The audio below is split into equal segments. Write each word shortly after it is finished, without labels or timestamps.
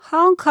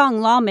Hong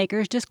Kong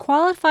lawmakers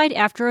disqualified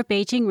after a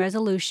Beijing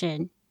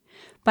resolution.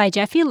 By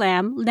Jeffy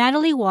Lam,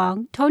 Natalie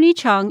Wong, Tony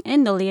Chung,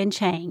 and Lillian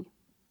Chang.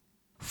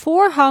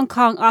 4 Hong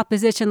Kong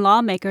opposition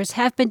lawmakers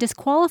have been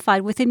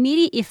disqualified with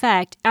immediate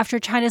effect after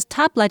China's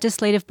top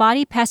legislative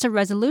body passed a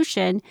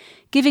resolution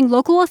giving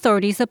local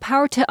authorities the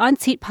power to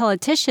unseat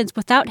politicians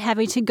without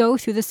having to go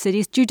through the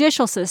city's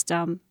judicial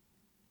system.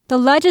 The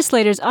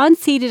legislators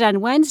unseated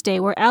on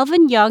Wednesday were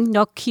Alvin Young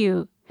Nok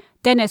Kyu,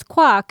 Dennis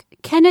Kwok,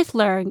 Kenneth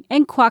Leung,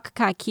 and Kwok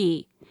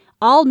Ka-ki,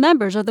 all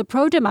members of the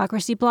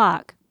pro-democracy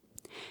bloc.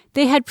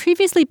 They had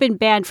previously been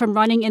banned from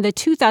running in the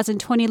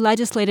 2020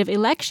 legislative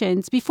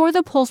elections before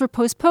the polls were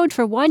postponed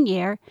for 1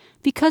 year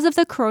because of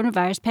the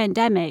coronavirus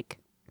pandemic.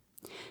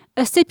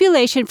 A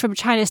stipulation from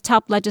China's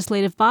top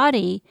legislative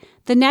body,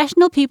 the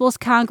National People's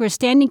Congress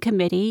Standing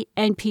Committee,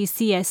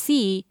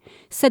 NPCSC,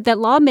 said that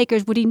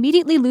lawmakers would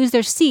immediately lose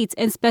their seats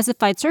in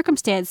specified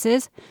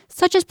circumstances,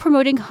 such as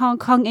promoting Hong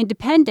Kong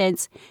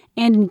independence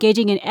and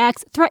engaging in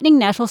acts threatening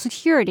national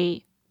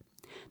security.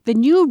 The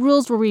new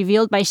rules were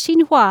revealed by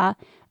Xinhua,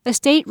 a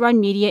state-run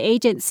media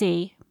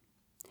agency.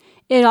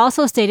 It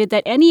also stated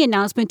that any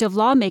announcement of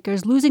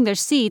lawmakers losing their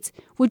seats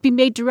would be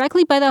made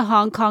directly by the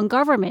Hong Kong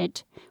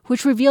government,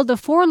 which revealed the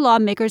 4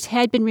 lawmakers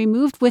had been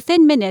removed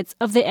within minutes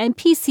of the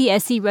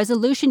NPCSC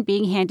resolution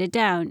being handed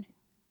down.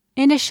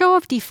 In a show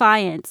of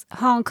defiance,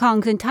 Hong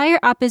Kong's entire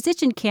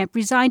opposition camp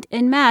resigned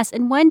en masse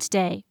on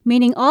Wednesday,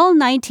 meaning all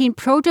 19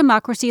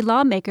 pro-democracy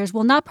lawmakers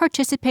will not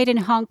participate in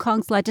Hong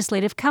Kong's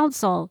Legislative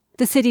Council,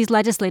 the city's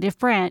legislative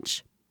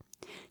branch.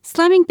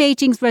 Slamming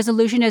Beijing's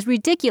resolution as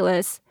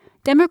ridiculous,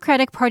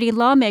 Democratic Party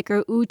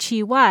lawmaker Wu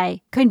Chi-wai,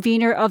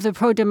 convener of the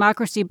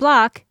pro-democracy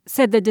bloc,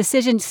 said the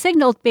decision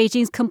signaled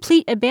Beijing's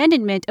complete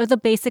abandonment of the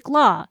Basic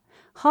Law,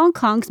 Hong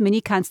Kong's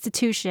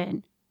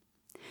mini-constitution.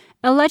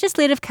 A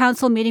legislative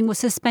council meeting was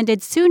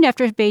suspended soon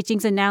after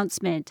Beijing's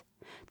announcement.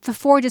 The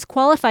 4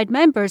 disqualified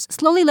members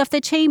slowly left the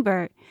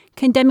chamber,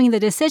 condemning the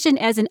decision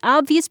as an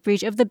obvious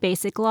breach of the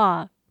Basic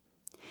Law.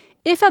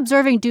 If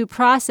observing due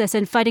process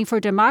and fighting for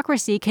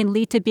democracy can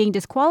lead to being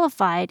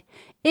disqualified,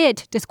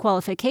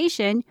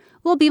 disqualification,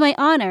 will be my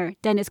honor,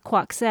 Dennis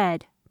Kwok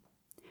said.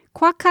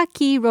 Kwok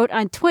Ka-ki wrote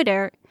on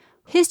Twitter,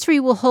 "History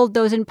will hold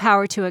those in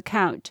power to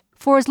account.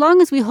 For as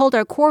long as we hold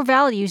our core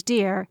values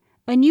dear,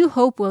 a new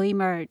hope will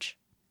emerge."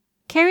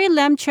 Carrie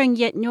Lam Chung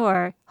Yet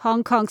Noor,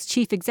 Hong Kong's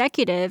chief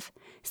executive,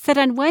 said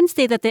on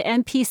Wednesday that the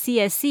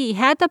NPCSC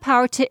had the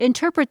power to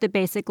interpret the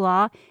Basic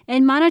Law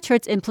and monitor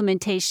its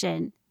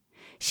implementation.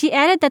 She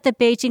added that the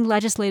Beijing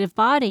legislative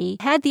body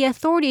had the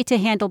authority to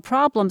handle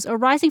problems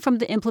arising from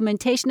the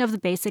implementation of the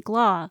Basic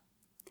Law.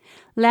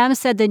 Lam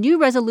said the new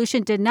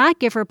resolution did not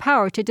give her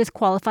power to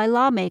disqualify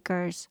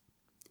lawmakers.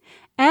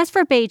 As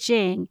for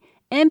Beijing,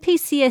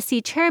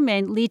 NPCSC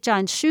Chairman Li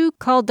Zhanshu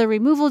called the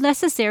removal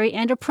necessary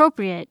and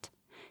appropriate.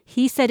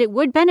 He said it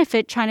would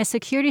benefit China's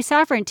security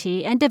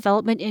sovereignty and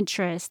development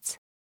interests.